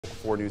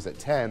4 News at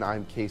 10,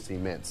 I'm Casey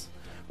Mintz.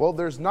 Well,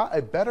 there's not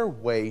a better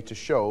way to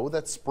show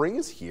that spring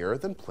is here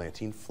than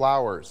planting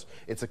flowers.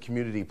 It's a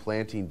community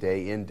planting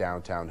day in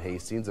downtown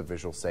Hastings.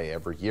 Officials say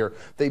every year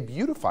they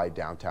beautify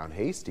downtown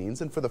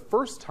Hastings, and for the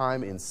first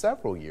time in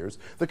several years,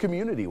 the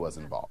community was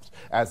involved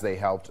as they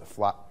helped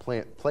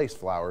place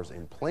flowers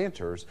in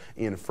planters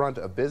in front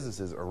of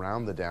businesses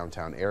around the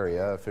downtown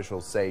area.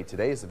 Officials say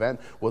today's event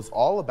was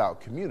all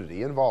about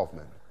community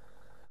involvement.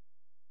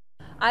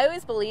 I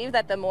always believe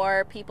that the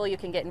more people you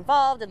can get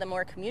involved and the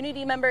more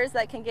community members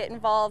that can get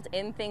involved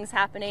in things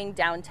happening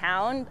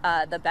downtown,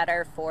 the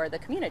better for the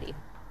community.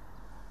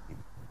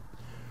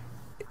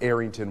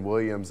 Arrington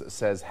Williams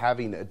says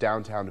having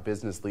downtown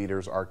business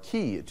leaders are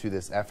key to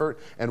this effort,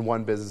 and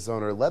one business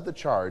owner led the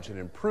charge in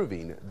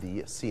improving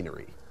the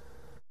scenery.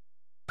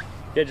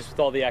 Yeah, just with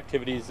all the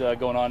activities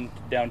going on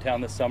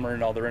downtown this summer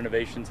and all the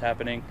renovations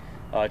happening,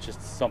 it's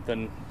just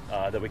something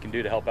that we can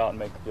do to help out and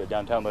make the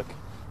downtown look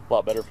a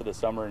lot better for the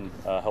summer and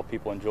help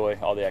people enjoy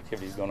all the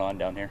activities going on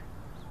down here.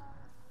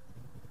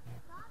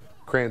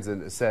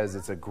 Cranzen says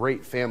it's a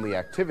great family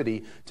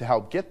activity to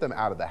help get them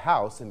out of the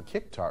house and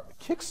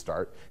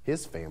kickstart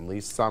his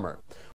family's summer.